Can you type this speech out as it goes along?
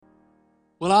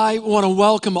Well, I want to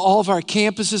welcome all of our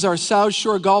campuses, our South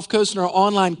Shore Gulf Coast, and our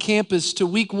online campus to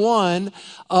week one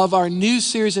of our new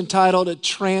series entitled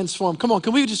Transform. Come on,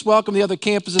 can we just welcome the other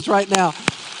campuses right now?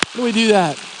 How do we do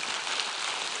that?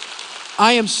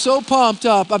 I am so pumped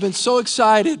up. I've been so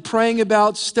excited praying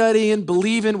about, studying,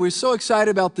 believing. We're so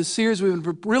excited about this series. We've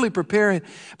been really preparing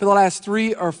for the last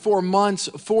 3 or 4 months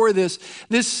for this.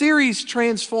 This series,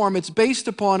 Transform, it's based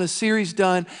upon a series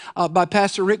done by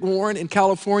Pastor Rick Warren in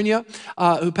California,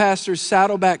 who pastors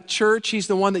Saddleback Church. He's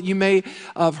the one that you may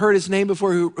have heard his name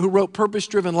before, who wrote Purpose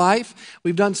Driven Life.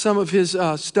 We've done some of his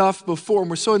stuff before, and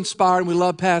we're so inspired, and we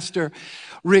love Pastor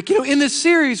Rick. You know, in this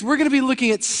series, we're going to be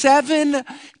looking at 7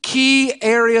 key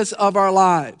areas of our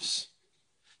lives.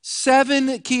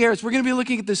 7 key areas. We're going to be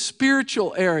looking at the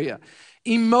spiritual area,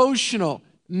 emotional,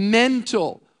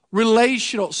 mental,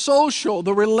 relational, social,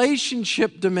 the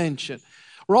relationship dimension.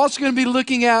 We're also going to be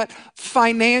looking at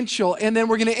financial, and then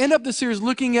we're going to end up the series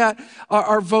looking at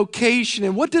our vocation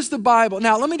and what does the Bible.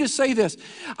 Now, let me just say this.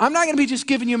 I'm not going to be just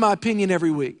giving you my opinion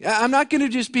every week. I'm not going to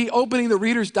just be opening the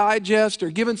Reader's Digest or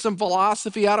giving some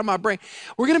philosophy out of my brain.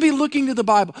 We're going to be looking to the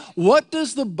Bible. What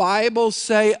does the Bible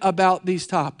say about these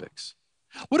topics?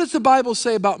 What does the Bible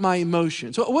say about my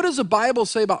emotions? What does the Bible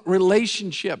say about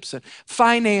relationships and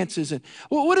finances? And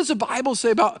what does the Bible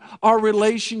say about our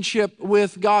relationship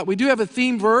with God? We do have a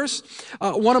theme verse,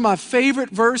 one of my favorite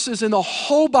verses in the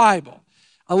whole Bible.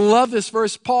 I love this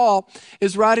verse. Paul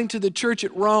is writing to the church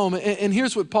at Rome, and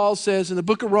here's what Paul says in the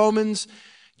book of Romans,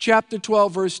 chapter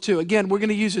 12, verse 2. Again, we're going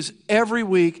to use this every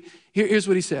week. Here's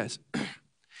what he says.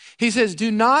 He says,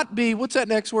 do not be, what's that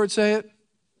next word? Say it.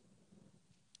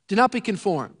 Do not be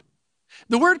conformed.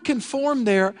 The word conform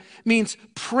there means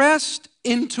pressed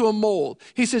into a mold.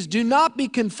 He says, do not be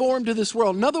conformed to this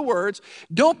world. In other words,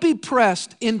 don't be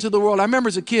pressed into the world. I remember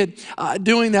as a kid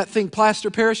doing that thing, plaster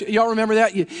Paris. Y'all remember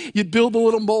that? You'd build a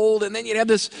little mold, and then you'd have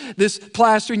this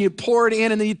plaster, and you'd pour it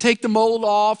in, and then you'd take the mold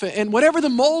off. And whatever the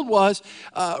mold was,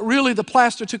 really the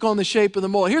plaster took on the shape of the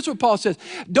mold. Here's what Paul says.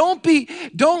 Don't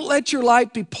let your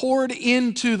life be poured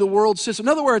into the world system.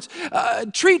 In other words,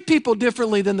 treat people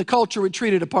differently than the culture would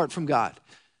treat it apart from God.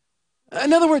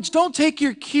 In other words, don't take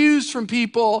your cues from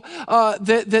people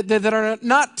that are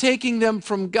not taking them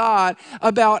from God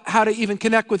about how to even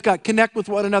connect with God, connect with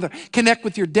one another, connect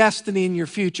with your destiny and your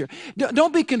future.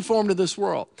 Don't be conformed to this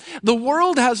world. The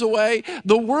world has a way.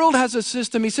 The world has a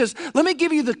system. He says, let me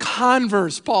give you the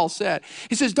converse, Paul said.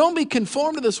 He says, don't be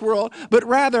conformed to this world, but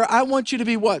rather I want you to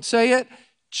be what? Say it.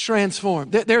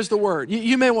 Transformed. There's the word.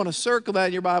 You may want to circle that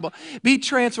in your Bible. Be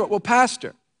transformed. Well,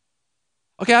 pastor,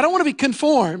 okay, I don't want to be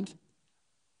conformed.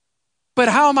 But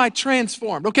how am I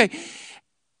transformed? Okay,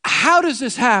 how does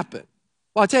this happen?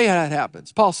 Well, I'll tell you how that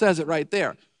happens. Paul says it right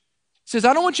there. He says,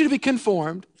 I don't want you to be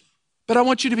conformed, but I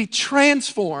want you to be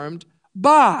transformed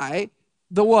by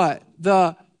the what?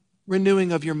 The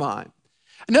renewing of your mind.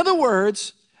 In other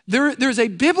words, there's a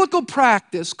biblical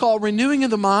practice called renewing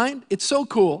of the mind. It's so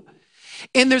cool.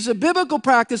 And there's a biblical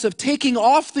practice of taking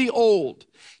off the old.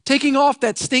 Taking off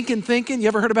that stinking thinking, you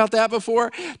ever heard about that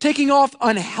before? Taking off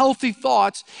unhealthy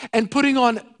thoughts and putting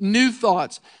on new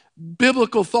thoughts,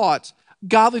 biblical thoughts,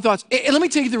 godly thoughts. And let me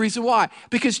tell you the reason why.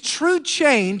 Because true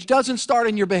change doesn't start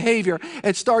in your behavior,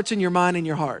 it starts in your mind and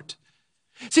your heart.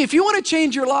 See, if you want to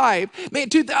change your life, man,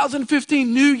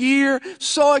 2015, new year,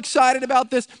 so excited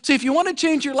about this. See, if you want to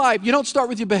change your life, you don't start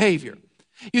with your behavior.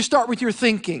 You start with your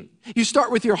thinking. You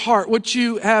start with your heart, what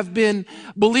you have been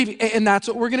believing. And that's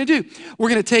what we're going to do. We're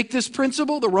going to take this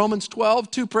principle, the Romans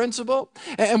 12:2 principle,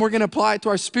 and we're going to apply it to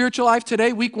our spiritual life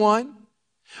today, week 1.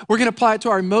 We're going to apply it to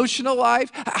our emotional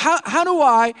life. How do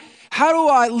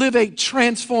I live a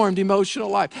transformed emotional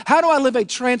life? How do I live a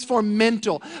transformed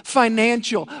mental,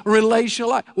 financial,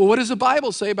 relational life? Well, what does the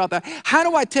Bible say about that? How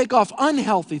do I take off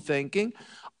unhealthy thinking,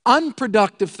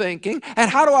 unproductive thinking,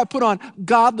 and how do I put on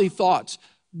godly thoughts,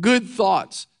 good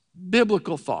thoughts,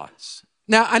 biblical thoughts?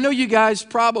 Now, I know you guys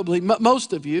probably,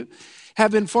 most of you,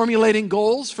 have been formulating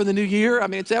goals for the new year. I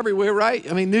mean, it's everywhere, right?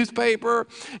 I mean, newspaper,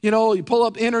 you pull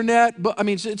up internet, but I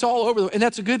mean, it's all over, and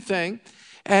that's a good thing.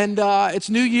 And it's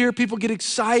New Year, people get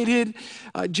excited.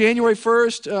 January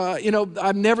 1st,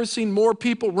 I've never seen more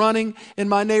people running in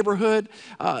my neighborhood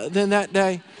than that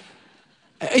day.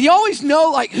 And you always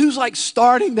know who's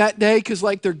starting that day because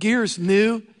their gear's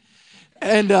new.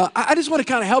 And I just want to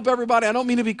kind of help everybody. I don't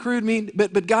mean to be crude,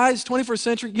 but guys, 21st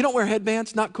century, you don't wear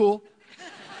headbands, not cool.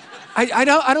 I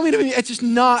don't mean to be, it's just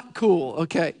not cool,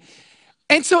 okay?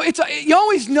 And so you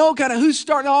always know kind of who's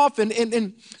starting off, and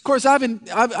of course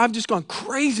I've just gone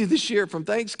crazy this year from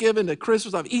Thanksgiving to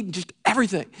Christmas. I've eaten just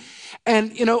everything,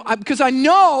 And, because I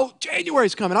know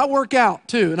January's coming. I work out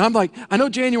too. And I'm like, I know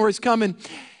January's coming.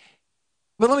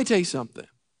 But let me tell you something.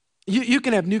 You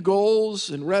can have new goals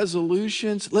and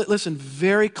resolutions. Listen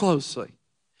very closely.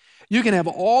 You can have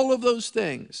all of those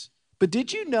things. But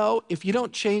did you know if you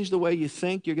don't change the way you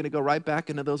think, you're going to go right back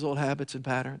into those old habits and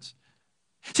patterns?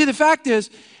 See, the fact is,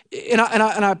 and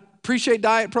I appreciate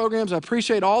diet programs. I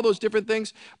appreciate all those different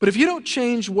things. But if you don't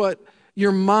change what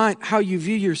your mind, how you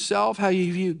view yourself, how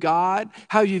you view God,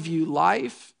 how you view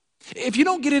life, if you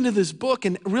don't get into this book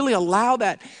and really allow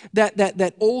that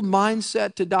old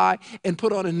mindset to die and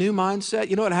put on a new mindset,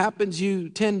 you know what happens? You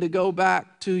tend to go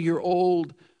back to your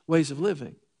old ways of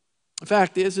living. The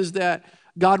fact is that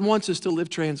God wants us to live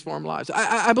transformed lives.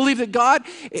 I believe that God,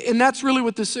 and that's really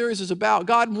what this series is about,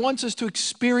 God wants us to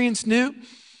experience new.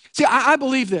 See, I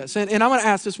believe this, and I'm going to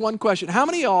ask this one question. How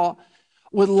many of y'all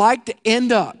would like to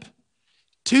end up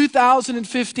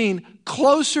 2015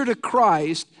 closer to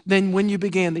Christ than when you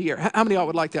began the year? How many of y'all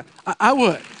would like that? I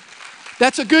would.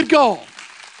 That's a good goal.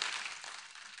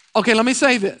 Okay, let me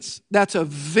say this. That's a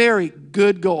very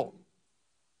good goal.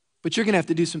 But you're going to have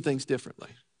to do some things differently.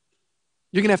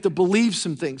 You're going to have to believe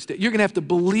some things. You're going to have to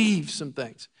believe some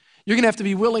things. You're going to have to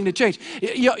be willing to change.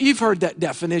 You've heard that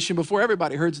definition before.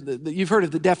 Everybody you've heard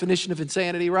of the definition of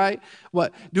insanity, right?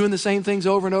 What? Doing the same things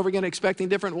over and over again, expecting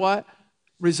different what?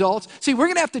 Results. See, we're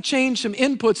going to have to change some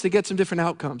inputs to get some different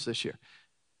outcomes this year.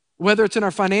 Whether it's in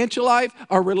our financial life,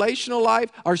 our relational life,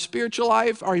 our spiritual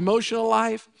life, our emotional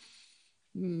life.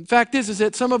 Fact is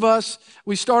that some of us,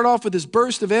 we start off with this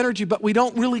burst of energy, but we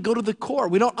don't really go to the core.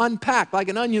 We don't unpack like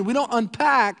an onion. We don't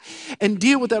unpack and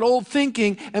deal with that old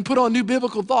thinking and put on new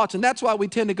biblical thoughts. And that's why we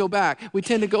tend to go back. We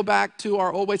tend to go back to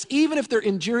our old ways, even if they're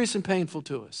injurious and painful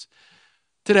to us.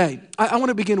 Today, I want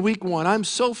to begin week 1. I'm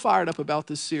so fired up about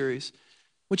this series. I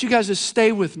want you guys to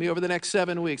stay with me over the next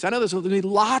 7 weeks. I know there's going to be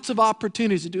lots of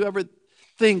opportunities to do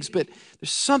things, but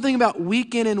there's something about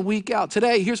week in and week out.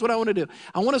 Today, here's what I want to do.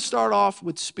 I want to start off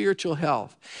with spiritual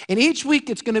health. And each week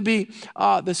it's going to be,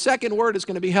 the second word is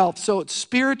going to be health. So it's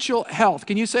spiritual health.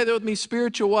 Can you say that with me?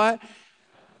 Spiritual what?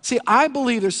 See, I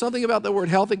believe there's something about the word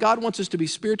health that God wants us to be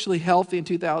spiritually healthy in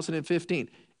 2015.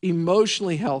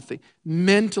 Emotionally healthy,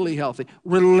 mentally healthy,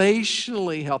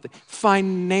 relationally healthy,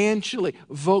 financially,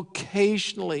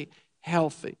 vocationally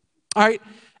healthy. All right,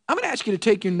 I'm going to ask you to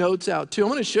take your notes out too. I'm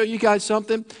going to show you guys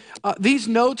something. These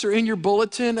notes are in your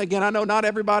bulletin. Again, I know not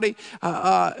everybody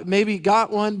maybe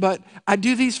got one, but I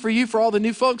do these for you, for all the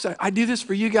new folks. I do this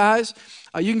for you guys.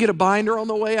 You can get a binder on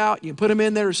the way out. You can put them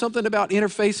in there. There's something about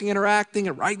interfacing, interacting,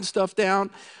 and writing stuff down.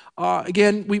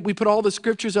 Again, we put all the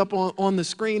scriptures up on the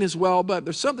screen as well, but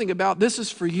there's something about this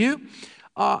is for you.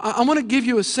 I want to give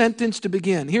you a sentence to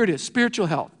begin. Here it is, spiritual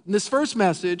health. In this first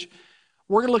message,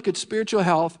 we're going to look at spiritual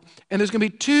health, and there's going to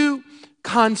be 2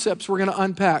 concepts we're going to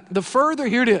unpack.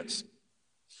 Here it is.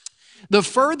 The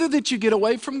further that you get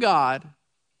away from God,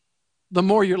 the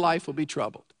more your life will be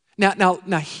troubled. Now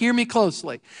hear me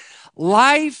closely.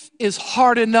 Life is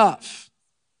hard enough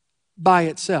by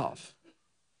itself.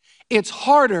 It's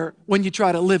harder when you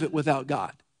try to live it without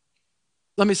God.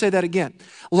 Let me say that again.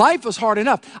 Life is hard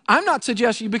enough. I'm not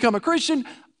suggesting you become a Christian,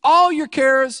 all your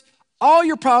cares, all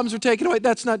your problems are taken away.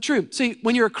 That's not true. See,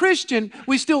 when you're a Christian,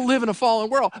 we still live in a fallen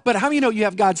world. But how many know you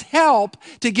have God's help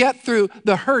to get through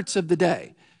the hurts of the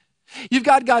day? You've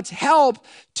got God's help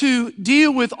to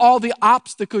deal with all the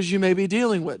obstacles you may be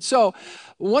dealing with. So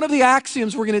one of the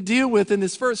axioms we're going to deal with in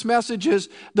this first message is,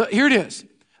 here it is.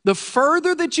 The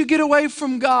further that you get away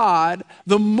from God,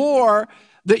 the more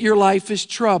that your life is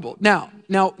troubled. Now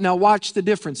watch the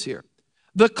difference here.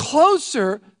 The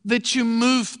closer that you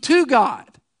move to God,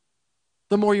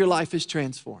 the more your life is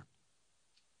transformed.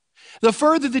 The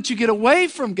further that you get away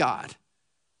from God,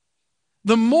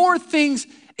 the more things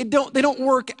they don't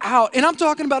work out. And I'm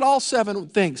talking about all 7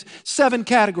 things, 7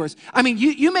 categories. I mean,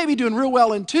 you may be doing real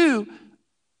well in 2,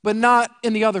 but not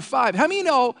in the other 5. How many of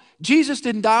you know Jesus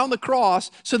didn't die on the cross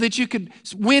so that you could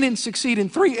win and succeed in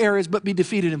 3 areas but be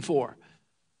defeated in 4?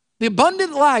 The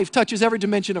abundant life touches every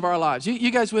dimension of our lives.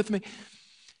 You guys with me?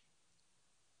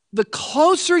 The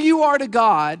closer you are to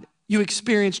God, you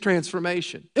experience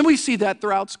transformation. And we see that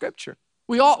throughout Scripture.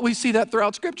 We see that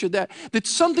throughout Scripture, that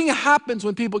something happens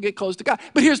when people get close to God.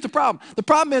 But here's the problem. The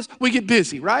problem is we get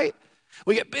busy, right?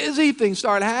 We get busy, things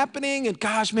start happening, and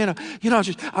gosh, man,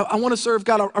 I want to serve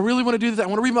God. I really want to do this. I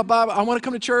want to read my Bible. I want to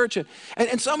come to church.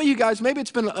 And some of you guys, maybe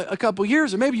it's been a couple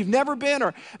years, or maybe you've never been,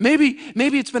 or maybe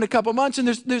it's been a couple months, and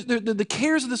there's the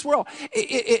cares of this world.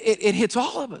 It hits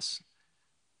all of us.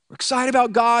 We're excited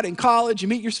about God in college. You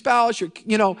meet your spouse,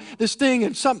 this thing,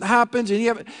 and something happens,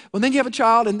 and then you have a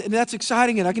child, and that's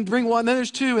exciting, and I can bring one, then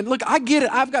there's two. And look, I get it.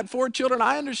 I've got 4 children.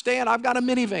 I understand. I've got a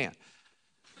minivan.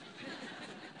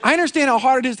 I understand how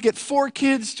hard it is to get 4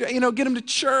 kids, get them to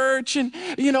church, and,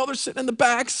 they're sitting in the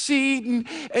back seat,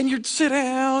 and you sit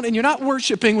down, and you're not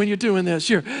worshiping when you're doing this.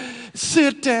 You're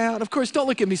sit down. Of course, don't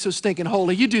look at me so stinking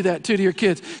holy. You do that too to your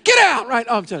kids. Get out, right?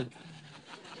 Oh, I'm telling you.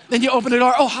 Then you open the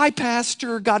door. Oh, hi,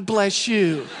 Pastor. God bless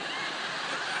you.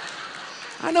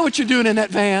 I know what you're doing in that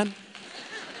van.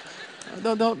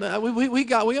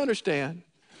 We understand.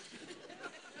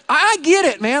 I get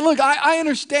it, man. Look, I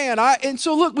understand. And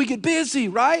so look, we get busy,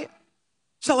 right?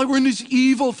 It's not like we're in these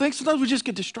evil things. Sometimes we just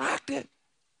get distracted.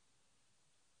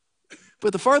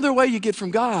 But the farther away you get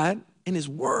from God and His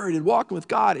Word and walking with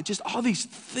God, it just all these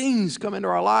things come into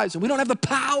our lives and we don't have the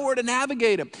power to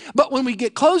navigate them. But when we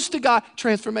get close to God,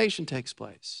 transformation takes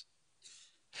place.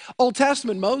 Old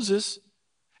Testament Moses,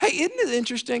 hey, isn't it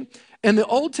interesting? In the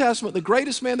Old Testament, the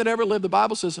greatest man that ever lived, the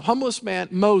Bible says, humblest man,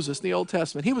 Moses in the Old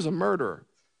Testament, he was a murderer.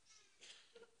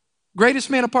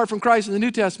 Greatest man apart from Christ in the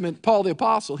New Testament, Paul the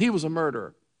Apostle, he was a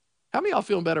murderer. How many of y'all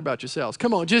feeling better about yourselves?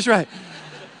 Come on, just right.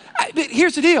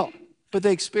 Here's the deal. But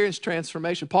they experienced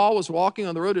transformation. Paul was walking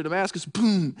on the road to Damascus,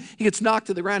 boom, he gets knocked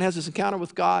to the ground, has this encounter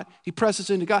with God. He presses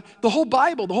into God. The whole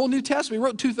Bible, the whole New Testament, he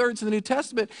wrote 2/3 of the New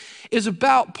Testament, is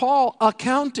about Paul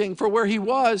accounting for where he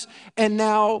was and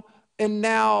now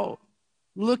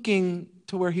looking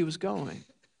to where he was going.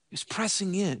 He was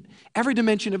pressing in. Every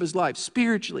dimension of his life,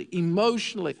 spiritually,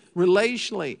 emotionally,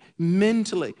 relationally,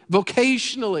 mentally,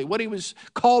 vocationally, what he was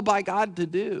called by God to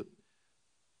do.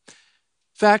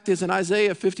 Fact is, in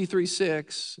Isaiah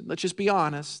 53:6, let's just be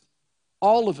honest,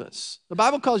 all of us, the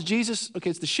Bible calls Jesus,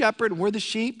 okay, it's the shepherd and we're the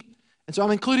sheep. And so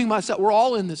I'm including myself. We're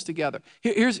all in this together.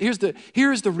 Here's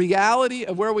the reality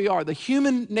of where we are. The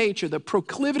human nature, the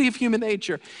proclivity of human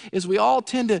nature is we all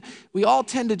tend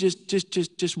to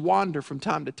just wander from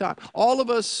time to time. All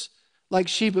of us, like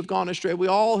sheep, have gone astray. We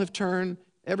all have turned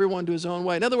everyone to his own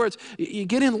way. In other words, you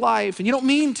get in life and you don't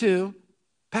mean to.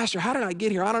 Pastor, how did I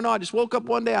get here? I don't know. I just woke up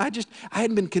one day. I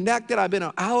hadn't been connected. I've been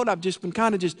out. I've just been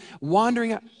kind of just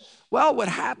wandering out. Well, what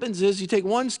happens is you take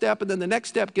one step and then the next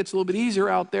step gets a little bit easier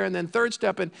out there and then third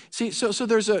step. And see, so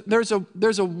there's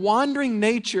a wandering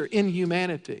nature in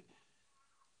humanity.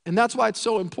 And that's why it's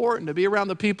so important to be around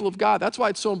the people of God. That's why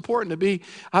it's so important to be,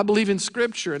 I believe in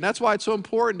Scripture. And that's why it's so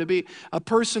important to be a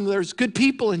person, there's good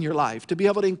people in your life, to be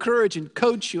able to encourage and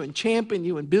coach you and champion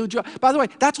you and build you up. By the way,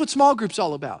 that's what small group's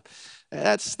all about.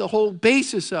 That's the whole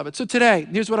basis of it. So today,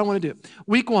 here's what I want to do.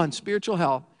 Week 1, spiritual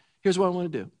health. Here's what I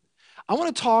want to do. I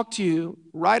want to talk to you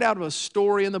right out of a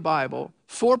story in the Bible,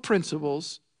 4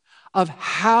 principles of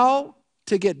how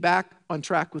to get back on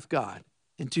track with God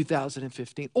in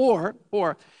 2015. Or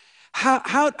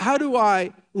how do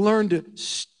I learn to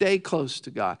stay close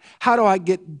to God? How do I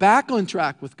get back on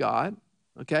track with God?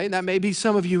 Okay, and that may be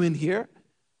some of you in here.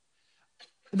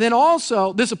 Then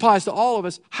also, this applies to all of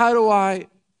us, how do I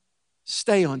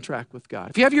stay on track with God?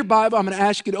 If you have your Bible, I'm going to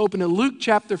ask you to open to Luke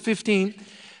chapter 15.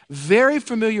 Very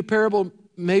familiar parable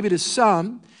maybe to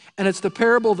some, and it's the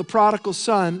parable of the prodigal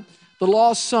son, the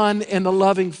lost son, and the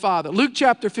loving father. Luke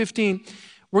chapter 15,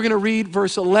 we're going to read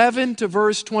verse 11 to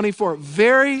verse 24.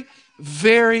 Very,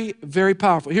 very, very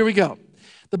powerful. Here we go.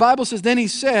 The Bible says, then he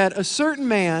said, a certain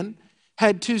man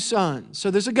had 2 sons. So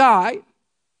there's a guy,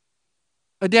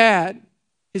 a dad,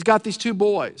 he's got these 2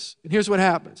 boys. And here's what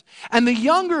happens. And the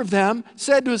younger of them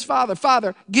said to his father,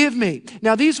 Father, give me.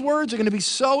 Now these words are going to be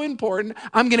so important.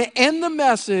 I'm going to end the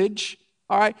message,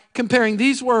 all right, comparing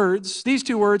these words, these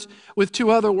 2 words, with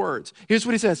 2 other words. Here's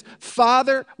what he says.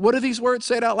 Father, what do these words?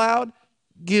 Say it out loud.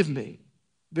 Give me.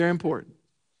 Very important.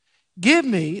 Give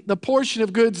me the portion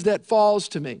of goods that falls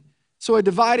to me. So I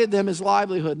divided them as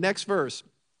livelihood. Next verse.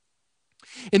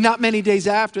 And not many days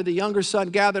after, the younger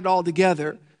son gathered all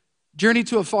together, journeyed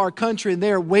to a far country, and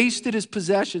there wasted his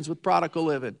possessions with prodigal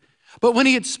living. But when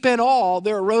he had spent all,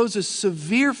 there arose a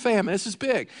severe famine. This is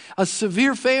big. A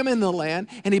severe famine in the land,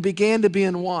 and he began to be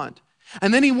in want.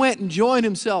 And then he went and joined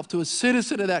himself to a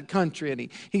citizen of that country, and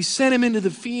he sent him into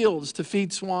the fields to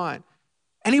feed swine.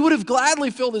 And he would have gladly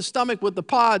filled his stomach with the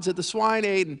pods that the swine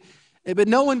ate, but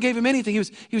no one gave him anything.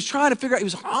 He was trying to figure out, he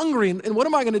was hungry, and what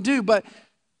am I going to do? But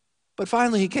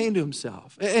finally he came to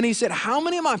himself. And he said, how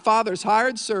many of my father's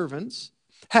hired servants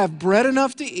have bread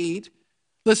enough to eat?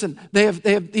 Listen, they have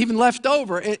even left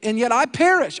over, and yet I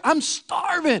perish. I'm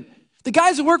starving. The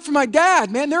guys that work for my dad,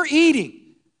 man, they're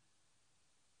eating.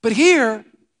 But here,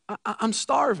 I'm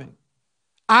starving.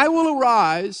 I will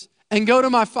arise and go to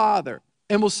my father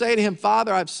and will say to him,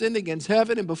 Father, I've sinned against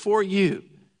heaven and before you.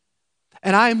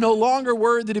 And I am no longer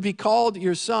worthy to be called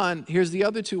your son. Here's the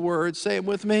other two words. Say it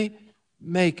with me.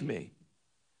 Make me.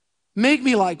 Make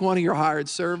me like one of your hired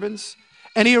servants.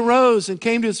 And he arose and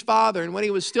came to his father. And when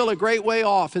he was still a great way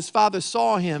off, his father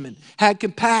saw him and had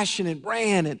compassion and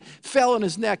ran and fell on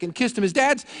his neck and kissed him.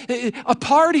 A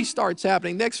party starts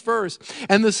happening. Next verse.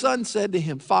 And the son said to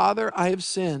him, Father, I have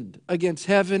sinned against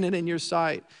heaven and in your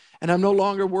sight, and I'm no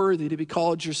longer worthy to be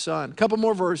called your son. A couple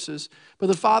more verses. But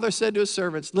the father said to his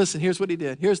servants, listen, here's what he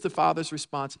did. Here's the father's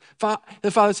response.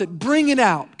 The father said, bring it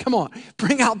out. Come on.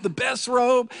 Bring out the best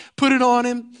robe. Put it on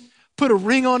him. Put a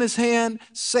ring on his hand,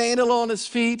 sandal on his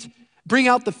feet, bring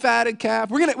out the fatted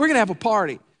calf. We're gonna have a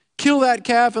party. Kill that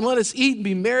calf and let us eat and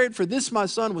be married, for this my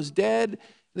son was dead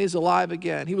and he's alive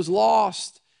again. He was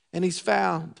lost and he's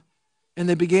found. And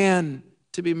they began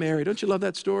to be married. Don't you love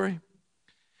that story?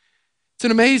 It's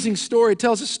an amazing story. It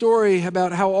tells a story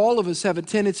about how all of us have a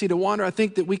tendency to wander. I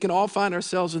think that we can all find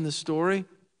ourselves in this story.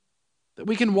 That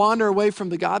we can wander away from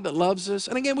the God that loves us.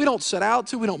 And again, we don't set out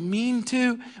to, we don't mean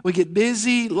to. We get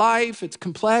busy, life, it's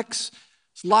complex.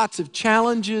 There's lots of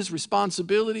challenges,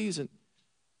 responsibilities. And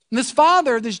this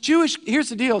father, here's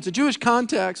the deal, it's a Jewish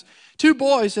context, two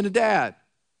boys and a dad.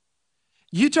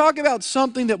 You talk about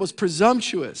something that was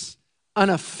presumptuous,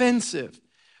 unoffensive.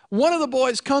 One of the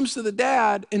boys comes to the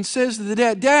dad and says to the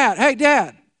dad, hey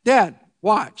dad,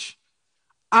 watch.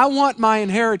 I want my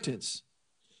inheritance.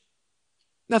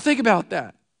 Now think about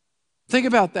that. Think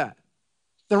about that.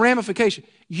 The ramification.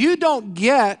 You don't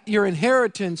get your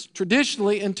inheritance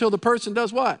traditionally until the person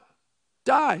does what?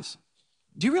 Dies.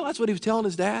 Do you realize what he was telling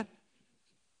his dad?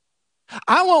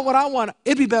 I want what I want.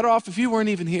 It'd be better off if you weren't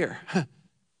even here.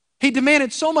 He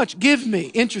demanded so much. Give me.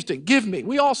 Interesting. Give me.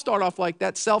 We all start off like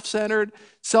that. Self-centered,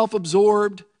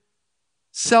 self-absorbed,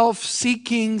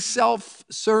 self-seeking,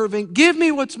 self-serving. Give me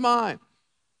what's mine.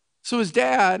 So his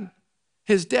dad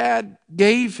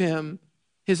gave him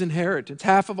his inheritance,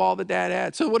 half of all the dad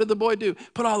had. So what did the boy do?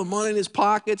 Put all the money in his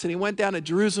pockets, and he went down to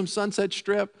Jerusalem Sunset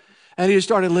Strip, and he just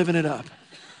started living it up.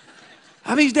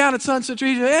 I mean, he's down at Sunset Strip.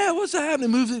 He's like, yeah, what's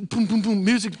happening? Boom, boom, boom,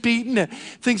 music's beating, and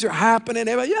things are happening.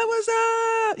 Everybody, yeah, what's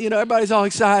up? Everybody's all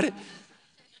excited.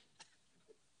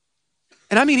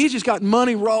 And I mean, he's just got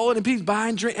money rolling, and people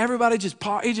buying drink. Everybody he's just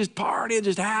partying,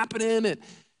 just happening. And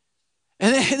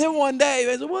then one day,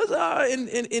 he said, what's up?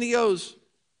 And he goes,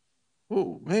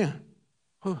 oh, man,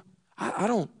 I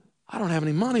don't have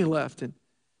any money left. And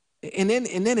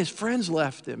then his friends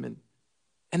left him.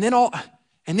 And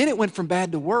then it went from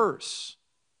bad to worse.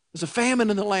 There's a famine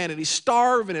in the land, and he's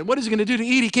starving. And what is he going to do to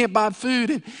eat? He can't buy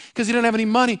food because he doesn't have any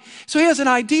money. So he has an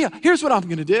idea. Here's what I'm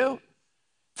going to do.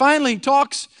 Finally,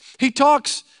 he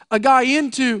talks a guy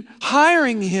into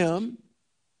hiring him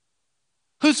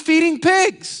who's feeding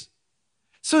pigs.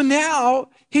 So now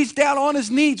he's down on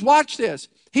his knees. Watch this.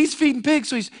 He's feeding pigs.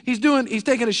 So he's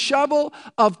taking a shovel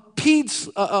of pig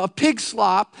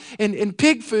slop and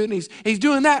pig food, and he's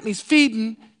doing that, and he's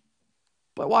feeding.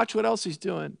 But watch what else he's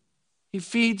doing. He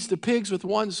feeds the pigs with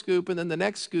one scoop, and then the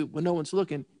next scoop, when no one's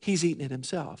looking, he's eating it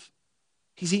himself.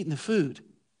 He's eating the food.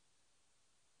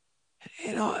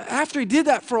 After he did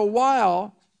that for a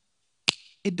while,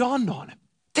 it dawned on him.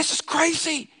 This is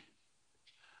crazy.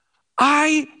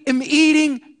 I am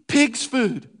eating pig's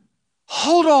food.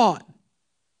 Hold on.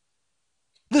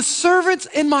 The servants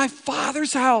in my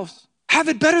father's house have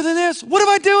it better than this. What am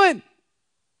I doing?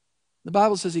 The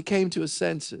Bible says he came to his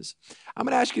senses. I'm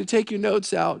going to ask you to take your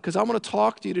notes out because I want to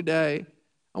talk to you today.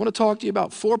 I want to talk to you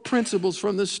about 4 principles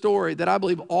from this story that I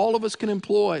believe all of us can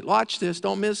employ. Watch this.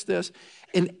 Don't miss this.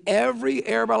 In every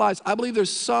area of our lives, I believe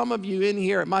there's some of you in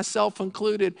here, myself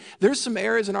included, there's some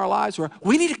areas in our lives where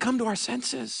we need to come to our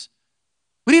senses.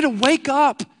 We need to wake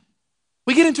up.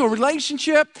 We get into a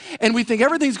relationship and we think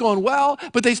everything's going well,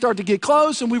 but they start to get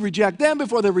close and we reject them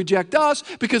before they reject us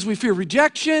because we fear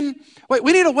rejection. Wait,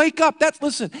 we need to wake up.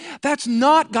 That's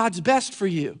not God's best for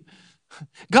you.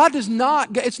 It's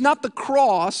not the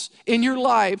cross in your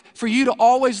life for you to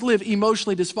always live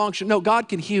emotionally dysfunctional. No, God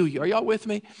can heal you. Are y'all with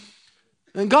me?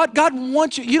 And God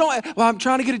wants you. I'm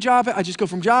trying to get a job. I just go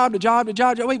from job to job to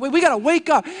job. Wait, we got to wake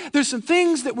up. There's some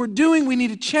things that we're doing we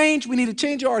need to change. We need to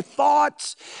change our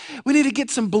thoughts. We need to get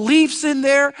some beliefs in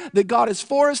there that God is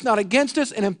for us, not against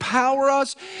us, and empower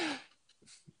us.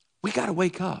 We got to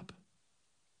wake up.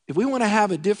 If we want to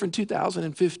have a different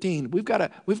 2015, we've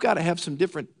got to have some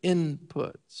different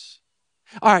inputs.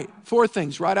 All right, 4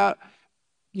 things. Right out.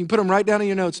 You can put them right down in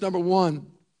your notes. Number 1.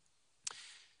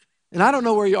 And I don't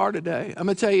know where you are today. I'm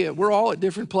going to tell you, we're all at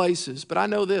different places. But I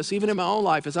know this, even in my own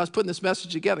life, as I was putting this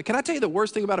message together. Can I tell you the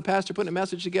worst thing about a pastor putting a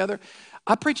message together?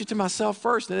 I preach it to myself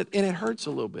first, and it hurts a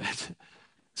little bit.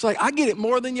 It's like, I get it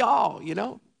more than y'all,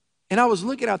 And I was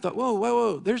looking, I thought,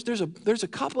 whoa. There's a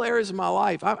couple areas of my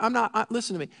life.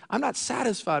 Listen to me. I'm not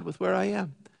satisfied with where I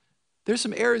am. There's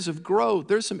some areas of growth.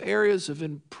 There's some areas of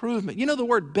improvement. You know, the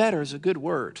word better is a good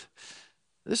word.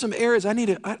 There's some areas I need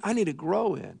to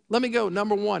grow in. Let me go.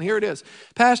 Number one, here it is.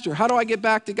 Pastor, how do I get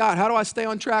back to God? How do I stay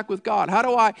on track with God? How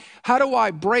do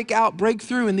I break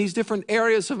through in these different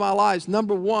areas of my lives?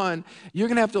 Number one, you're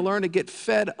going to have to learn to get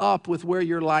fed up with where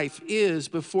your life is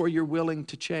before you're willing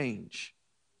to change.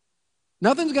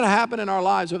 Nothing's going to happen in our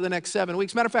lives over the next 7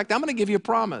 weeks. Matter of fact, I'm going to give you a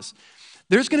promise.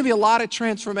 There's going to be a lot of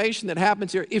transformation that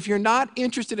happens here. If you're not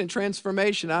interested in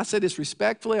transformation, I say this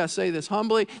respectfully, I say this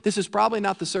humbly, this is probably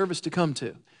not the service to come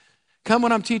to. Come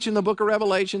when I'm teaching the book of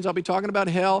Revelations. I'll be talking about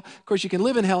hell. Of course, you can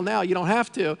live in hell now. You don't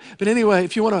have to. But anyway,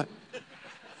 if you want to.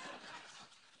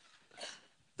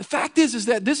 The fact is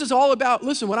that this is all about,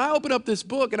 listen, when I open up this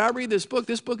book and I read this book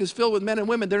is filled with men and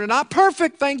women. They're not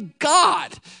perfect, thank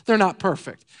God they're not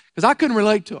perfect, because I couldn't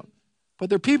relate to them. But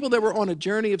they're people that were on a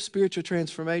journey of spiritual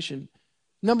transformation.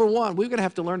 Number one, we're going to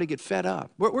have to learn to get fed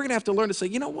up. We're going to have to learn to say,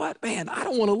 you know what, man, I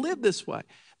don't want to live this way.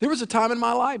 There was a time in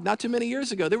my life, not too many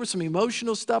years ago, there was some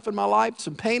emotional stuff in my life,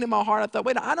 some pain in my heart. I thought,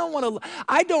 wait, I don't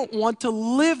want to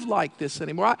live like this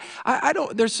anymore.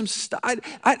 There's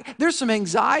some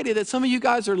anxiety that some of you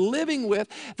guys are living with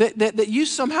that you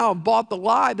somehow bought the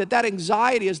lie that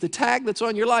anxiety is the tag that's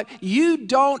on your life. You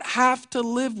don't have to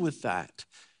live with that.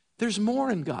 There's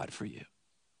more in God for you.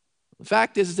 The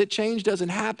fact is that change doesn't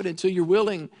happen until you're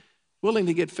willing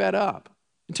to get fed up,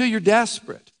 until you're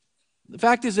desperate. The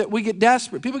fact is that we get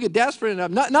desperate. People get desperate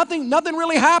enough. Nothing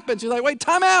really happens. You're like, wait,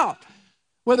 time out.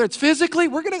 Whether it's physically,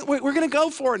 we're gonna go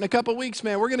for it in a couple of weeks,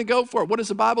 man. We're gonna go for it. What does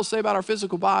the Bible say about our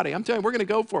physical body? I'm telling you, we're gonna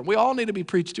go for it. We all need to be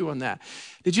preached to on that.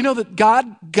 Did you know that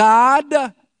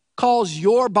God calls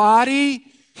your body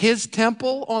his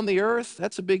temple on the earth?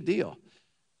 That's a big deal.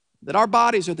 That our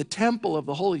bodies are the temple of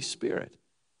the Holy Spirit.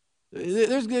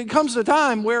 There comes a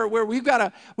time where we've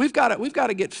got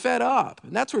to get fed up,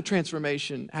 and that's where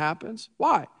transformation happens.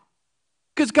 Why?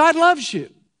 Because God loves you.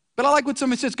 But I like what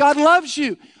somebody says: God loves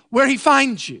you where He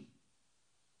finds you,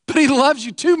 but He loves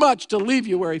you too much to leave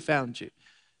you where He found you.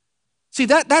 See,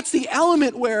 that's the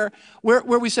element where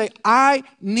we say, I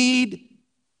need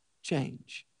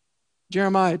change.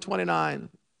 Jeremiah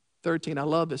 29:13. I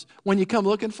love this. When you come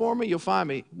looking for me, you'll find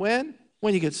me. When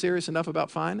you get serious enough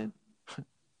about finding.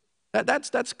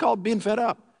 That's called being fed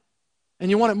up.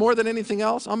 And you want it more than anything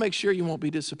else? I'll make sure you won't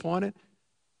be disappointed.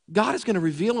 God is going to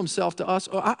reveal Himself to us.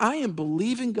 I am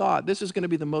believing God. This is going to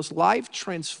be the most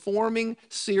life-transforming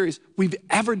series we've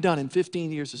ever done in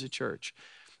 15 years as a church.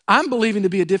 I'm believing to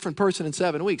be a different person in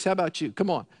 7 weeks. How about you? Come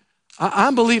on.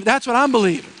 I'm believing. That's what I'm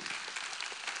believing.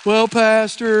 Well,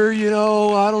 Pastor,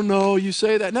 I don't know. You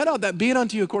say that. No, that be it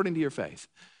unto you according to your faith.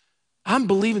 I'm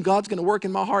believing God's going to work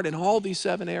in my heart in all these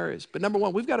 7 areas. But number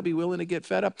one, we've got to be willing to get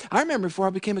fed up. I remember before I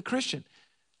became a Christian,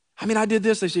 I did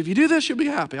this. They said, if you do this, you'll be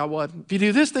happy. I wasn't. If you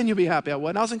do this, then you'll be happy. I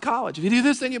wasn't. I was in college. If you do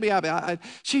this, then you'll be happy.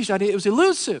 It was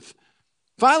elusive.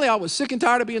 Finally, I was sick and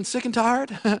tired of being sick and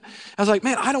tired. I was like,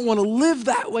 man, I don't want to live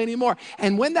that way anymore.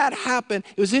 And when that happened,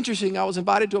 it was interesting. I was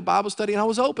invited to a Bible study, and I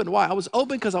was open. Why? I was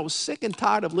open because I was sick and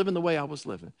tired of living the way I was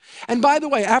living. And by the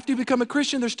way, after you become a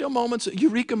Christian, there's still moments,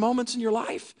 eureka moments in your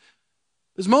life.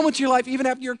 There's moments in your life, even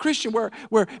after you're a Christian, where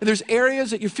there's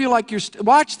areas that you feel like you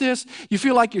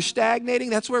feel like you're stagnating.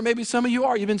 That's where maybe some of you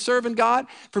are. You've been serving God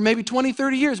for maybe 20,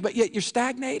 30 years, but yet you're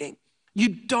stagnating. You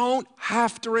don't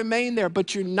have to remain there,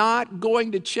 but you're not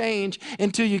going to change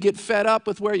until you get fed up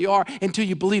with where you are, until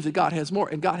you believe that God has more,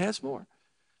 and God has more.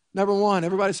 Number one,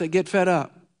 everybody say, get fed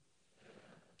up.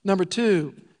 Number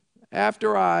two,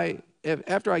 after I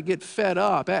get fed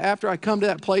up, after I come to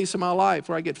that place in my life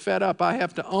where I get fed up, I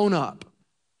have to own up.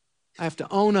 I have to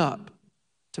own up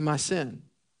to my sin.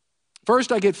 First,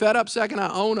 I get fed up. Second,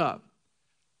 I own up.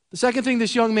 The second thing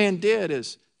this young man did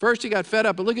is, first he got fed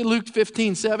up, but look at Luke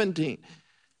 15:17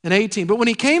 and 18. But when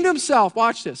he came to himself,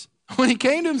 watch this. When he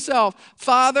came to himself,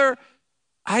 Father,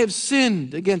 I have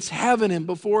sinned against heaven and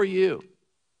before you.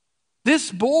 This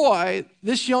boy,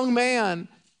 this young man,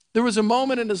 there was a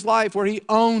moment in his life where he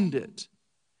owned it.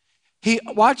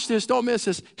 Watch this, don't miss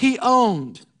this. He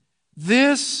owned,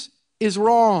 this is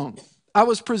wrong. I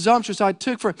was presumptuous. I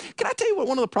took for. Can I tell you what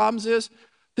one of the problems is?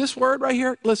 This word right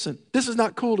here, listen, this is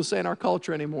not cool to say in our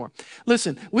culture anymore.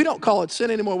 Listen, we don't call it sin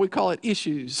anymore. We call it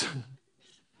issues.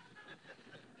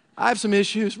 I have some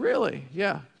issues, really,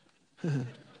 yeah.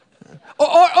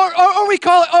 or we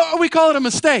call it a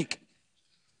mistake.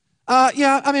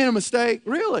 Yeah, I made a mistake.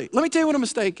 Really? Let me tell you what a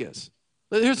mistake is.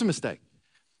 Here's a mistake.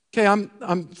 Okay,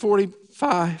 I'm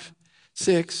 45,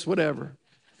 6, whatever.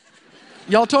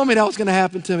 Y'all told me that was going to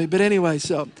happen to me. But anyway,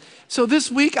 so this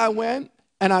week I went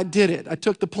and I did it. I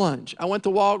took the plunge. I went to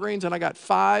Walgreens and I got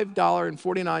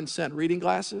 $5.49 reading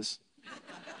glasses.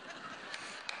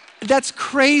 That's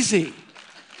crazy.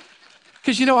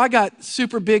 Because, I got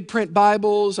super big print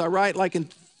Bibles. I write like in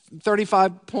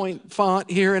 35-point font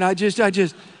here. And I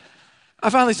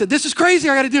finally said, this is crazy.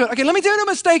 I got to do it. Okay, let me tell you what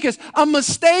a mistake is. A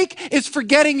mistake is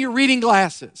forgetting your reading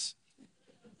glasses.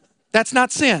 That's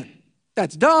not sin.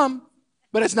 That's dumb,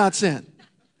 but it's not sin.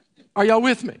 Are y'all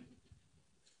with me?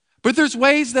 But there's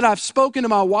ways that I've spoken to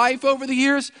my wife over the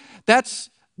years. That's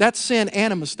sin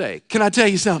and a mistake. Can I tell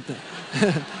you something?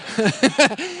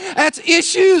 That's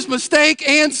issues, mistake,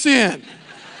 and sin.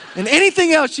 And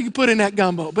anything else you can put in that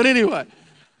gumbo. But anyway,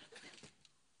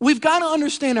 we've got to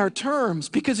understand our terms,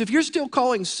 because if you're still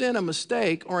calling sin a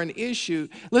mistake or an issue,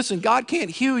 listen, God can't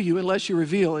heal you unless you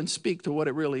reveal and speak to what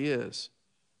it really is.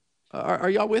 Are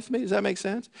y'all with me? Does that make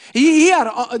sense?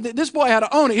 This boy had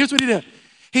to own it. Here's what he did.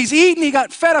 He's eating, he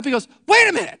got fed up. He goes, wait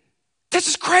a minute, this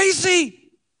is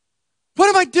crazy. What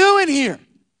am I doing here?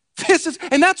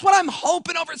 And that's what I'm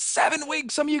hoping over 7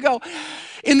 weeks. Some of you go,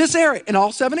 in this area, in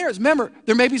all 7 areas. Remember,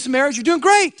 there may be some areas you're doing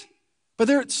great, but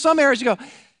there are some areas you go,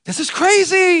 this is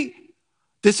crazy.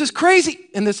 This is crazy.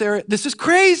 In this area, this is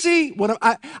crazy.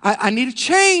 I need to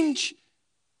change.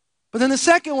 But then the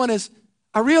second one is,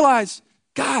 I realize,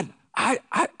 God,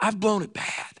 I've blown it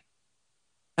bad.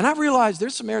 And I realized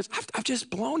there's some areas I've just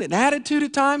blown it. An attitude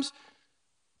at times.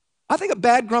 I think a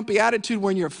bad, grumpy attitude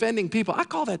when you're offending people, I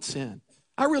call that sin.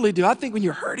 I really do. I think when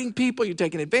you're hurting people, you're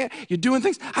taking advantage, you're doing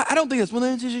things. I don't think that's,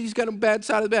 well, he's got a bad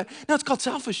side of the bed. No, it's called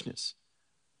selfishness.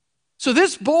 So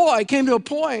this boy came to a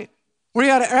point where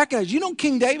he had to recognize,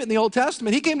 King David in the Old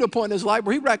Testament, he came to a point in his life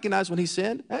where he recognized when he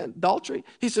sinned, adultery.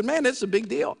 He said, man, this is a big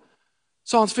deal.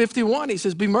 Psalms 51, he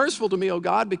says, be merciful to me, O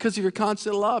God, because of your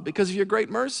constant love, because of your great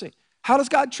mercy. How does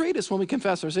God treat us when we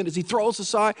confess our sin? Does he throw us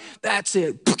aside? That's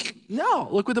it. No,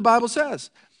 look what the Bible says.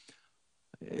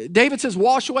 David says,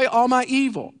 wash away all my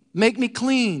evil. Make me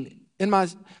clean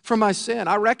from my sin.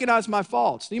 I recognize my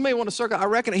faults. You may want to circle, I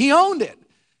recognize. He owned it.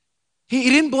 He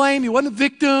didn't blame. He wasn't a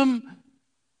victim.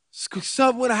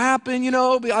 Something would happen,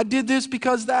 I did this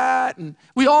because that. And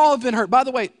we all have been hurt. By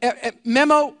the way,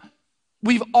 memo,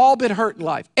 we've all been hurt in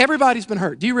life. Everybody's been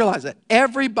hurt. Do you realize that?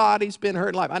 Everybody's been hurt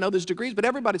in life. I know there's degrees, but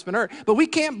everybody's been hurt. But we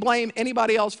can't blame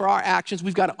anybody else for our actions.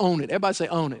 We've got to own it. Everybody say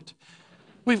own it.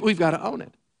 We've got to own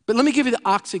it. But let me give you the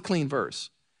OxyClean verse.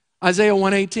 Isaiah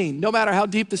 1:18. No matter how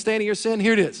deep the stain of your sin,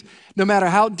 here it is. No matter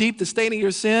how deep the stain of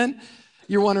your sin,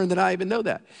 you're wondering that I even know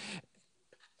that.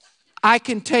 I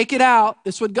can take it out.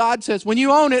 That's what God says. When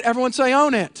you own it, everyone say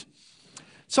own it.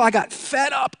 So I got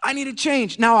fed up. I need to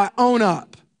change. Now I own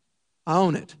up. I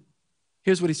own it.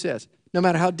 Here's what he says. No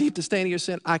matter how deep the stain of your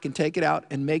sin, I can take it out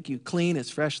and make you clean as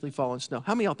freshly fallen snow.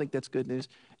 How many of y'all think that's good news?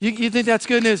 You think that's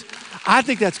good news? I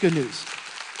think that's good news.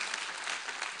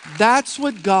 That's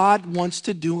what God wants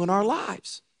to do in our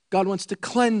lives. God wants to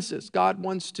cleanse us. God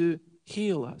wants to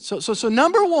heal us. So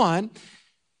number one,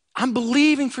 I'm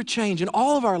believing for change in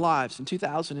all of our lives in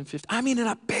 2015. I mean, in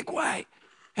a big way,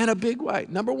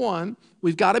 Number one,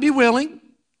 we've got to be willing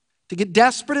to get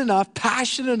desperate enough,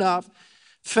 passionate enough,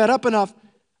 fed up enough.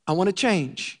 I want to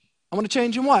change. I want to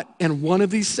change in what? In one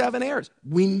of these 7 areas.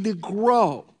 We need to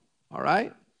grow, all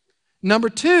right? Number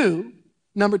two,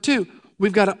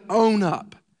 we've got to own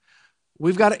up.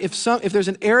 We've got to, if there's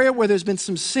an area where there's been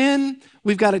some sin,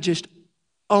 we've got to just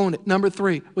own it. Number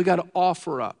 3, we've got to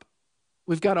offer up.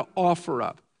 We've got to offer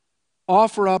up.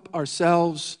 Offer up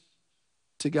ourselves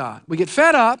to God. We get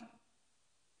fed up,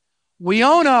 we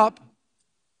own up,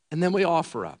 and then we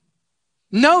offer up.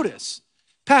 Notice,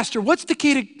 Pastor, what's the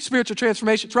key to spiritual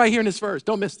transformation? It's right here in this verse.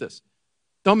 Don't miss this.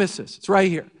 Don't miss this. It's right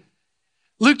here.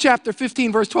 Luke chapter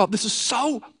 15, verse 12. This is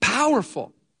so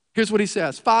powerful. Here's what he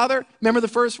says. Father, remember the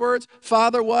first words?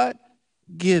 Father, what?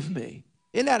 Give me.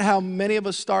 Isn't that how many of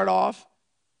us start off?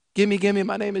 Give me,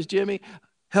 my name is Jimmy.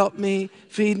 Help me,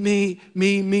 feed me,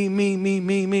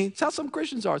 me. It's how some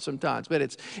Christians are sometimes, but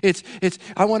it's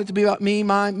I want it to be about me,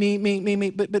 mine, me.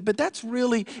 But that's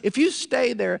really, if you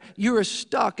stay there, you are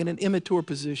stuck in an immature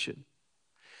position.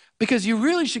 Because you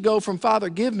really should go from Father,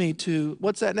 give me to,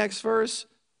 what's that next verse?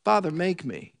 Father, make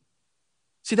me.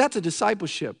 See, that's a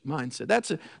discipleship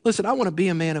mindset. Listen, I want to be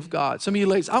a man of God. Some of you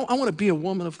ladies, I want to be a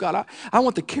woman of God. I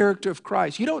want the character of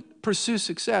Christ. You don't pursue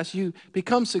success. You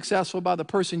become successful by the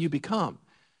person you become.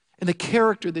 And the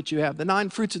character that you have, the 9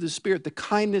 fruits of the Spirit, the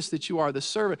kindness that you are, the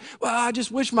servant. Well, I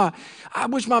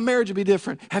wish my marriage would be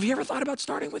different. Have you ever thought about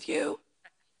starting with you?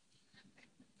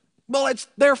 Well, it's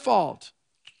their fault.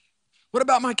 What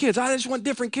about my kids? I just want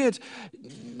different kids.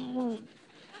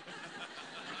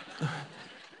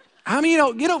 I mean,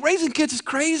 raising kids is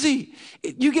crazy.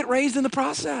 You get raised in the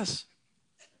process.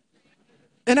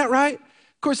 Isn't that right?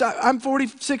 Of course, I'm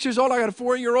 46 years old. I got a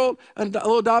 4-year-old, a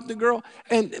little adopted girl,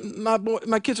 and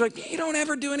my kids are like, you don't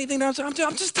ever do anything. I'm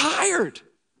just tired.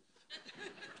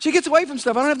 She gets away from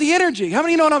stuff. I don't have the energy. How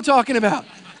many of you know what I'm talking about?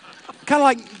 Kind of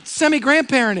like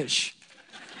semi-grandparentish.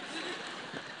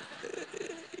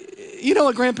 You know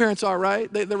what grandparents are,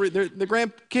 right? The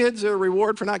grandkids are a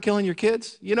reward for not killing your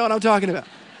kids. You know what I'm talking about.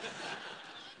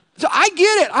 So I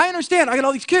get it. I understand. I got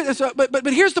all these kids. But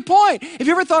here's the point. Have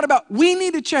you ever thought about, we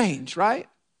need to change, right?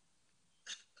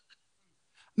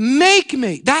 Make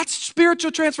me. That's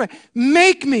spiritual transformation.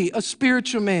 Make me a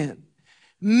spiritual man.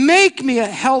 Make me a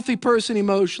healthy person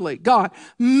emotionally. God,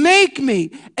 make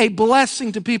me a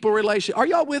blessing to people relationally. Are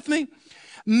y'all with me?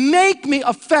 Make me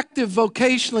effective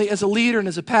vocationally as a leader and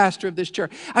as a pastor of this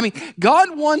church. I mean,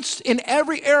 God wants in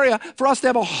every area for us to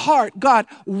have a heart. God,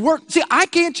 work. See, I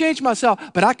can't change myself,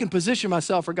 but I can position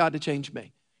myself for God to change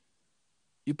me.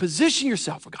 You position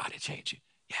yourself for God to change you.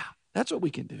 Yeah, that's what we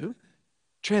can do.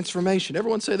 Transformation.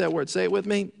 Everyone say that word. Say it with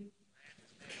me.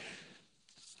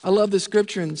 I love this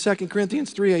scripture in 2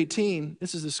 Corinthians 3:18.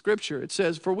 This is the scripture. It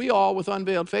says, for we all with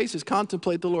unveiled faces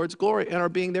contemplate the Lord's glory and are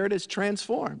being, there it is,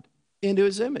 transformed into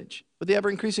his image with the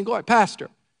ever-increasing glory. Pastor,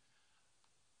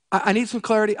 I need some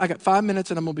clarity. I got 5 minutes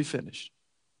and I'm going to be finished.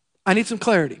 I need some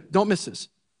clarity. Don't miss this.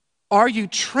 Are you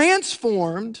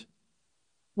transformed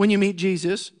when you meet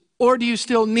Jesus, or do you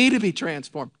still need to be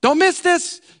transformed? Don't miss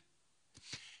this.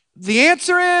 The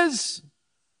answer is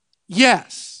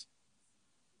yes.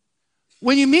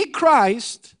 When you meet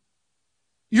Christ,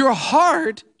 your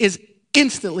heart is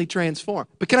instantly transformed.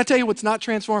 But can I tell you what's not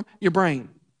transformed? Your brain.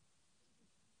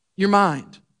 Your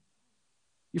mind.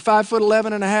 You're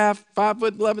 5'11" and a half,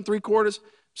 5'11" 3/4,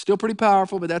 still pretty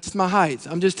powerful, but that's my height.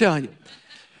 I'm just telling you.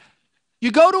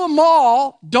 You go to a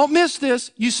mall, don't miss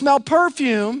this, you smell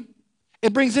perfume,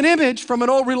 it brings an image from an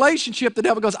old relationship. The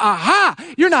devil goes, aha,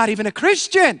 you're not even a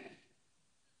Christian.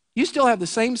 You still have the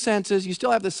same senses, you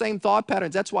still have the same thought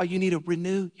patterns. That's why you need to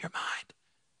renew your mind.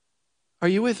 Are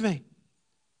you with me?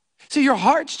 See, your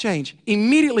heart's change,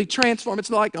 immediately transform. It's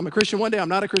not like I'm a Christian one day, I'm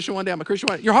not a Christian one day, I'm a Christian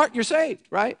one day. Your heart, you're saved,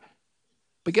 right?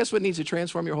 But guess what needs to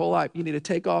transform your whole life? You need to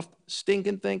take off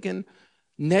stinking thinking,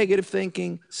 negative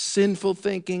thinking, sinful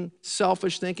thinking,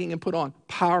 selfish thinking, and put on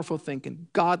powerful thinking,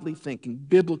 godly thinking,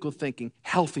 biblical thinking,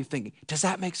 healthy thinking. Does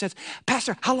that make sense?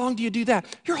 Pastor, how long do you do that?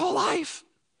 Your whole life.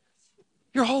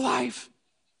 Your whole life.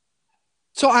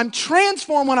 So I'm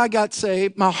transformed when I got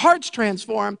saved. My heart's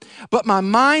transformed, but my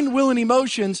mind, will, and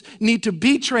emotions need to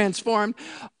be transformed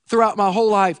throughout my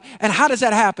whole life. And how does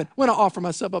that happen? When I offer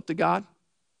myself up to God.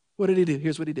 What did he do?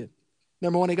 Here's what he did.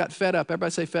 Number one, he got fed up.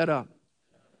 Everybody say fed up.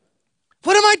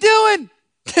 What am I doing?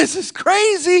 This is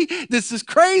crazy. This is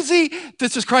crazy.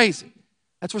 This is crazy.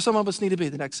 That's where some of us need to be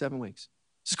the next 7 weeks.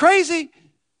 This is crazy.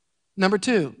 Number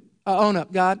two, I own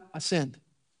up. God, I sinned.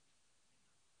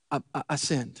 I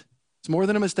sinned. It's more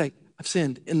than a mistake. I've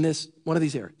sinned in one of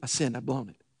these areas. I sinned. I've blown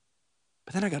it.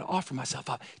 But then I got to offer myself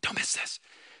up. Don't miss this.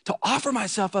 To offer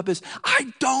myself up is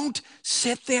I don't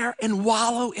sit there and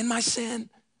wallow in my sin.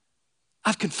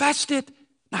 I've confessed it.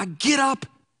 Now I get up.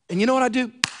 And you know what I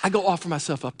do? I go offer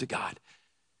myself up to God.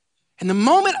 And the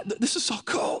moment, this is so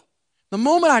cool. The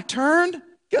moment I turned,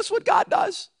 guess what God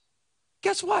does?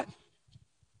 Guess what?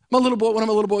 One of my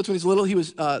little boys when he's little, he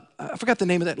was, I forgot the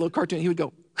name of that little cartoon. He would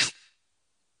go,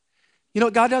 you know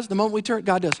what God does? The moment we turn,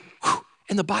 God does.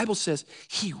 And the Bible says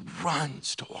he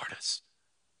runs toward us.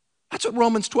 That's what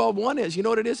Romans 12:1 is. You know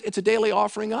what it is? It's a daily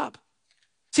offering up.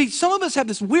 See, some of us have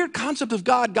this weird concept of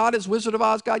God. God is Wizard of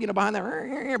Oz. God, behind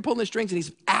there, pulling the strings, and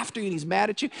he's after you, and he's mad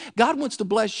at you. God wants to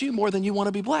bless you more than you want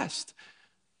to be blessed.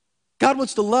 God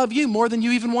wants to love you more than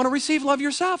you even want to receive love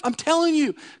yourself. I'm telling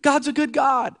you, God's a good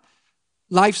God.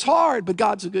 Life's hard, but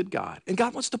God's a good God, and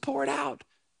God wants to pour it out.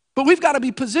 But we've got to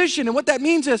be positioned, and what that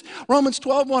means is, Romans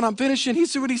 12:1, I'm finishing,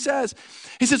 here's what he says.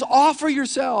 He says, offer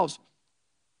yourselves.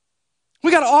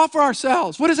 We got to offer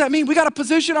ourselves. What does that mean? We got to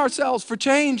position ourselves for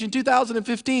change in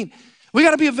 2015. We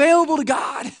got to be available to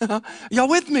God. Y'all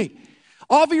with me?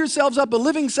 Offer yourselves up a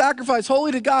living sacrifice,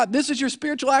 holy to God. This is your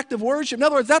spiritual act of worship. In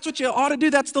other words, that's what you ought to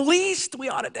do. That's the least we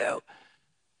ought to do.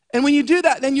 And when you do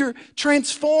that, then you're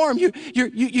transformed.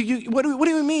 What do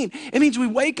we mean? It means we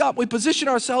wake up, we position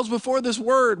ourselves before this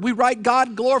word. We write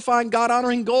God glorifying, God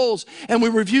honoring goals, and we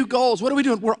review goals. What are we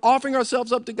doing? We're offering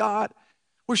ourselves up to God.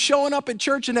 We're showing up at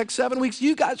church the next 7 weeks.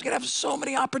 You guys are going to have so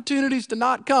many opportunities to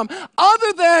not come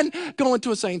other than going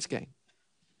to a Saints game.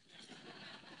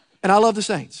 And I love the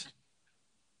Saints.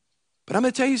 But I'm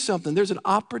going to tell you something. There's an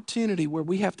opportunity where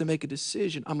we have to make a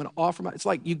decision. I'm going to offer it's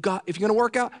like if you're going to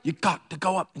work out, you got to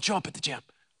go up and show up at the gym,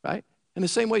 right? In the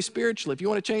same way spiritually, if you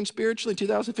want to change spiritually in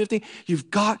 2015,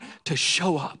 you've got to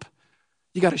show up.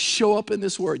 You got to show up in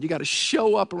this word. You got to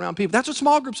show up around people. That's what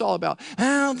small group's all about.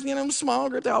 Small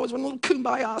group, they always want a little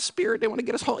kumbaya spirit. They want to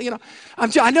get us whole,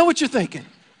 I know what you're thinking.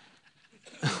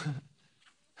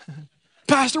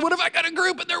 Pastor, what if I got a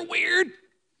group and they're weird?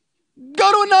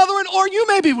 Go to another one, or you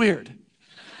may be weird.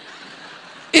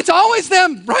 It's always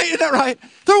them, right? Isn't that right?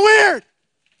 They're weird.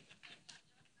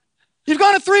 You've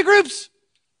gone to 3 groups.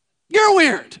 You're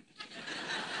weird.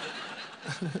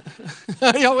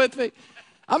 Are y'all with me?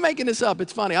 I'm making this up.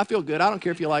 It's funny. I feel good. I don't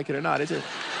care if you like it or not. It's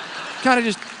kind of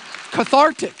just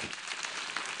cathartic.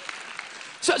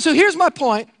 So here's my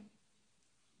point.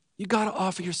 You got to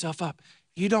offer yourself up.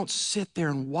 You don't sit there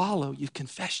and wallow. You've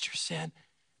confessed your sin.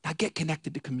 Now get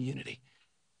connected to community.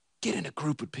 Get in a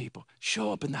group with people.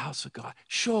 Show up in the house of God.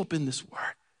 Show up in this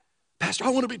word. Pastor, I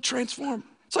want to be transformed.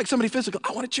 It's like somebody physical.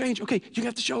 I want to change. Okay, you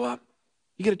have to show up.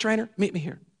 You get a trainer, meet me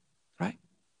here, right?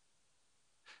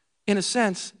 In a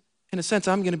sense,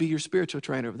 I'm going to be your spiritual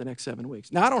trainer over the next 7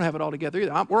 weeks. Now, I don't have it all together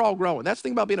either. We're all growing. That's the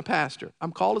thing about being a pastor.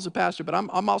 I'm called as a pastor, but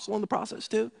I'm also in the process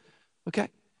too, okay?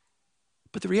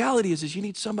 But the reality is you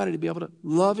need somebody to be able to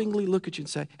lovingly look at you and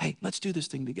say, hey, let's do this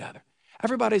thing together.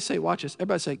 Everybody say, watch this.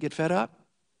 Everybody say, get fed up,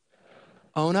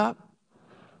 own up,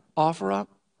 offer up.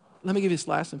 Let me give you this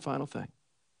last and final thing,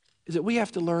 is that we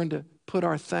have to learn to put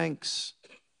our thanks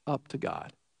up to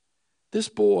God. This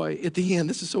boy at the end,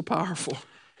 this is so powerful.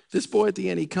 This boy at the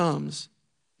end, he comes,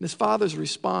 and his father's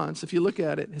response, if you look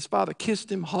at it, his father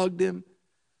kissed him, hugged him.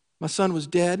 My son was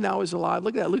dead, now he's alive.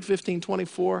 Look at that, Luke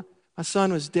 15:24. My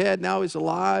son was dead, now he's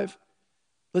alive.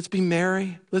 Let's be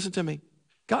merry. Listen to me.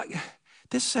 God,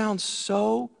 this sounds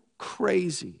so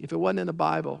crazy if it wasn't in the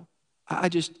Bible.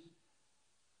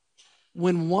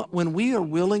 When we are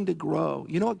willing to grow,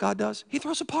 you know what God does? He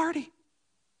throws a party.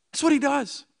 That's what he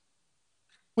does.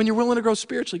 When you're willing to grow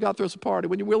spiritually, God throws a party.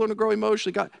 When you're willing to grow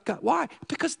emotionally, God, why?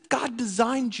 Because God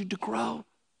designed you to grow.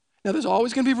 Now, there's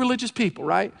always going to be religious people,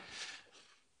 right?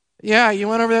 Yeah, you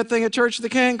went over that thing at Church of the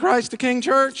King, Christ the King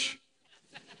Church?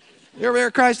 You ever hear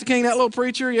Christ the King, that little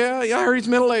preacher? Yeah, I heard he's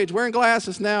middle-aged, wearing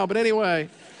glasses now, but anyway.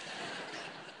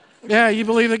 Yeah, you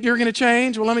believe that you're going to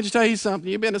change? Well, let me just tell you something.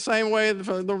 You've been the same way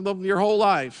for your whole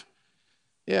life.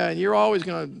 Yeah, and you're always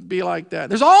going to be like that.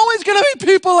 There's always going to be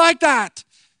people like that.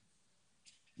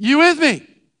 You with me?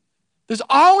 There's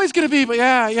always going to be,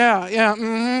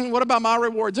 what about my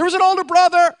rewards? There was an older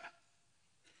brother.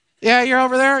 Yeah, you're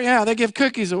over there? Yeah, they give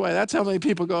cookies away. That's how many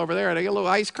people go over there. They get a little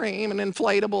ice cream and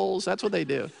inflatables. That's what they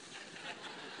do.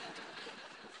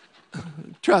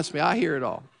 Trust me, I hear it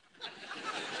all.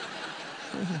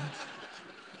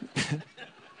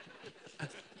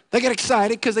 They get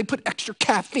excited because they put extra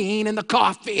caffeine in the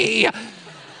coffee.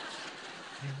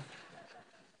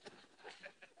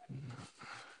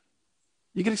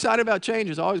 You get excited about change,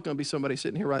 there's always going to be somebody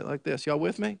sitting here right like this. Y'all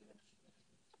with me?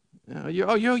 You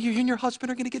and your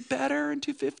husband are going to get better in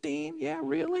 2015? Yeah,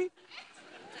 really?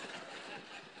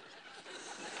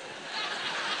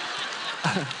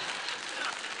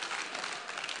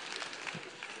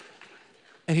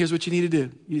 And here's what you need to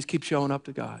do. You just keep showing up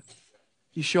to God.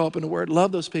 You show up in the Word.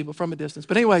 Love those people from a distance.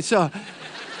 But anyway, so,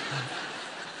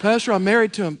 Pastor, I'm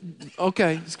married to him.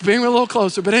 Okay, it's being a little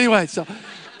closer. But anyway, so,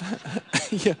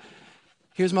 yeah.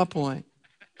 Here's my point.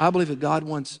 I believe that God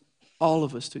wants all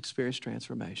of us to experience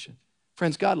transformation.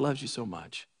 Friends, God loves you so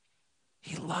much.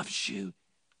 He loves you.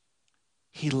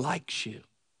 He likes you.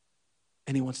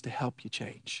 And he wants to help you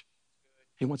change.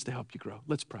 He wants to help you grow.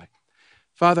 Let's pray.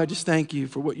 Father, I just thank you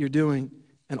for what you're doing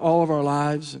in all of our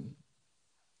lives. And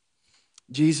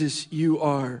Jesus, you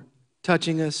are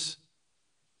touching us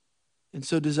and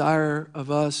so desire of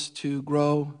us to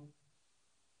grow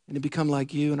and to become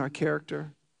like you in our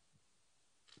character.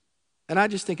 And I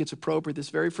just think it's appropriate this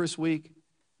very first week.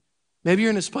 Maybe you're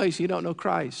in this place, you don't know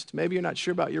Christ. Maybe you're not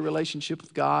sure about your relationship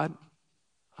with God.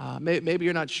 Maybe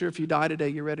you're not sure if you die today,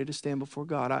 you're ready to stand before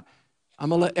God. I'm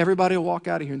going to let everybody walk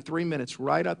out of here in 3 minutes,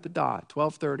 right at the dot,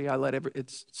 12:30.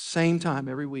 It's same time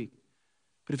every week.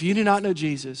 But if you do not know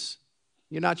Jesus,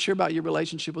 you're not sure about your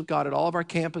relationship with God at all of our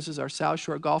campuses, our South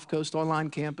Shore Gulf Coast online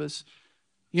campus,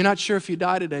 you're not sure if you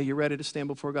die today, you're ready to stand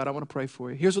before God. I want to pray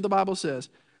for you. Here's what the Bible says.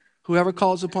 Whoever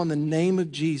calls upon the name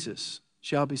of Jesus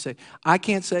shall be saved. I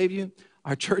can't save you.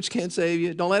 Our church can't save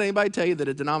you. Don't let anybody tell you that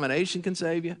a denomination can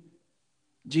save you.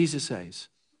 Jesus saves.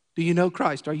 Do you know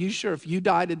Christ? Are you sure if you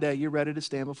die today, you're ready to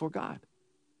stand before God?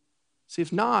 See,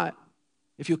 if not,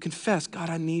 if you'll confess, God,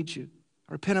 I need you.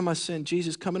 I repent of my sin.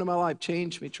 Jesus, come into my life.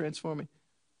 Change me. Transform me.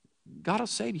 God will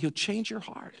say to you, he'll change your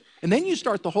heart. And then you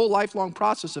start the whole lifelong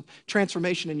process of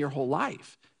transformation in your whole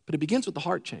life. But it begins with the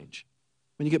heart change.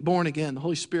 When you get born again, the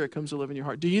Holy Spirit comes to live in your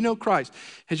heart. Do you know Christ?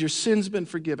 Has your sins been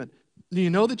forgiven? Do you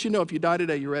know that if you die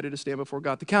today, you're ready to stand before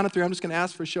God? The count of three, I'm just going to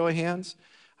ask for a show of hands.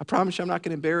 I promise you I'm not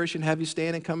going to embarrass you and have you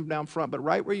stand and come down front. But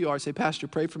right where you are, say, Pastor,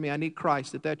 pray for me. I need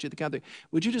Christ. If that's you, the count of three.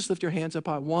 Would you just lift your hands up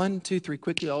high? 1, 2, 3,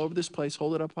 quickly all over this place.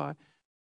 Hold it up high.